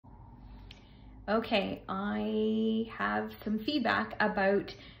Okay, I have some feedback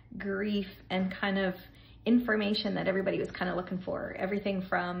about grief and kind of information that everybody was kind of looking for. Everything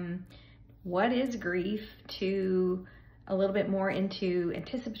from what is grief to a little bit more into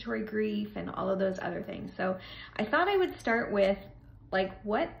anticipatory grief and all of those other things. So I thought I would start with, like,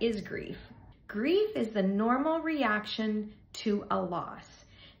 what is grief? Grief is the normal reaction to a loss.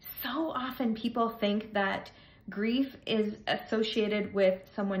 So often people think that grief is associated with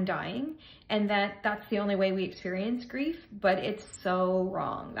someone dying and that's the only way we experience grief, but it's so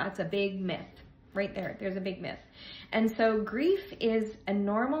wrong. That's a big myth right there. There's a big myth. And so grief is a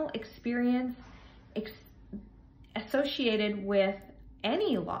normal experience associated with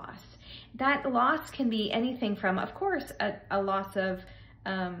any loss. That loss can be anything from, of course, a loss of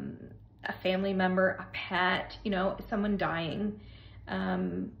a family member, a pet, someone dying.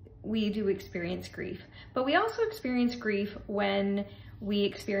 We do experience grief, but we also experience grief when we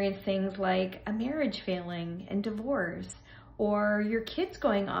experience things like a marriage failing and divorce, or your kids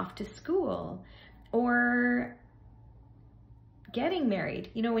going off to school, or getting married.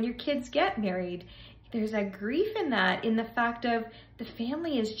 When your kids get married, there's a grief in that, in the fact of the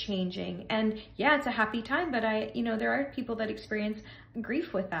family is changing. And yeah, it's a happy time, but there are people that experience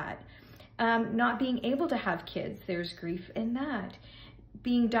grief with that. Not being able to have kids, there's grief in that.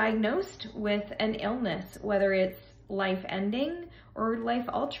 Being diagnosed with an illness, whether it's life-ending or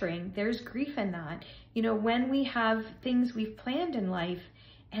life-altering, there's grief in that. When we have things we've planned in life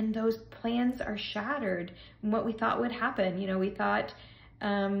and those plans are shattered, and what we thought would happen, we thought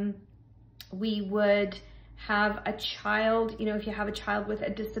we would have a child, if you have a child with a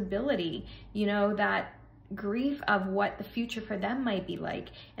disability, that grief of what the future for them might be like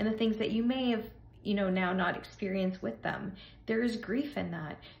and the things that you may have now not experience with them. There is grief in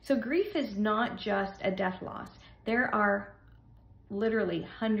that. So grief is not just a death loss. There are literally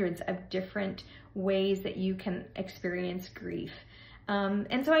hundreds of different ways that you can experience grief.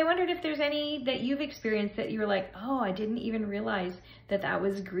 And so I wondered if there's any that you've experienced that you were like, oh, I didn't even realize that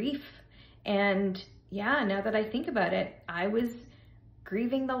was grief. And yeah, now that I think about it, I was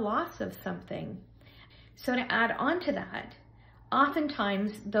grieving the loss of something. So to add on to that,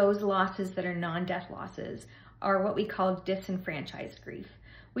 oftentimes those losses that are non-death losses are what we call disenfranchised grief,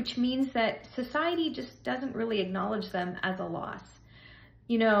 which means that society just doesn't really acknowledge them as a loss.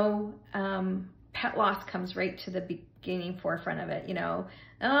 Pet loss comes right to the beginning forefront of it.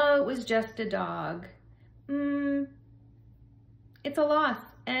 Oh, it was just a dog. It's a loss,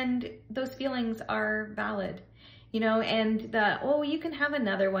 and those feelings are valid. And oh, you can have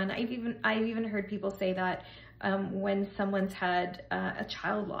another one. I've even heard people say that when someone's had a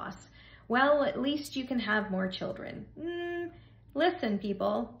child loss. Well, at least you can have more children. Listen,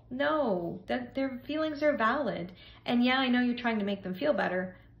 people, no, that their feelings are valid. And yeah, I know you're trying to make them feel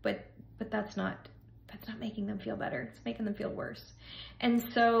better, but that's not making them feel better. It's making them feel worse. And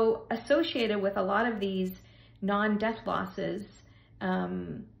so associated with a lot of these non-death losses,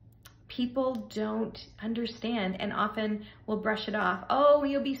 people don't understand and often will brush it off. Oh,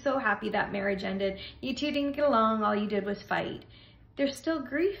 you'll be so happy that marriage ended. You two didn't get along. All you did was fight. There's still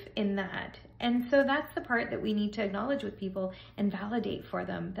grief in that. And so that's the part that we need to acknowledge with people and validate for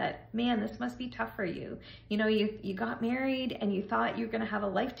them that, man, this must be tough for you. You got married and you thought you were going to have a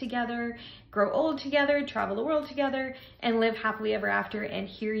life together, grow old together, travel the world together, and live happily ever after. And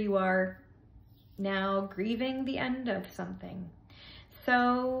here you are now grieving the end of something.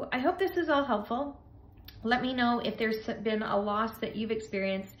 So I hope this is all helpful. Let me know if there's been a loss that you've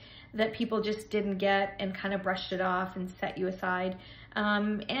experienced that people just didn't get and kind of brushed it off and set you aside.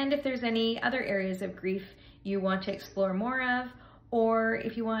 And if there's any other areas of grief you want to explore more of, or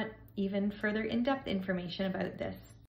if you want even further in-depth information about this.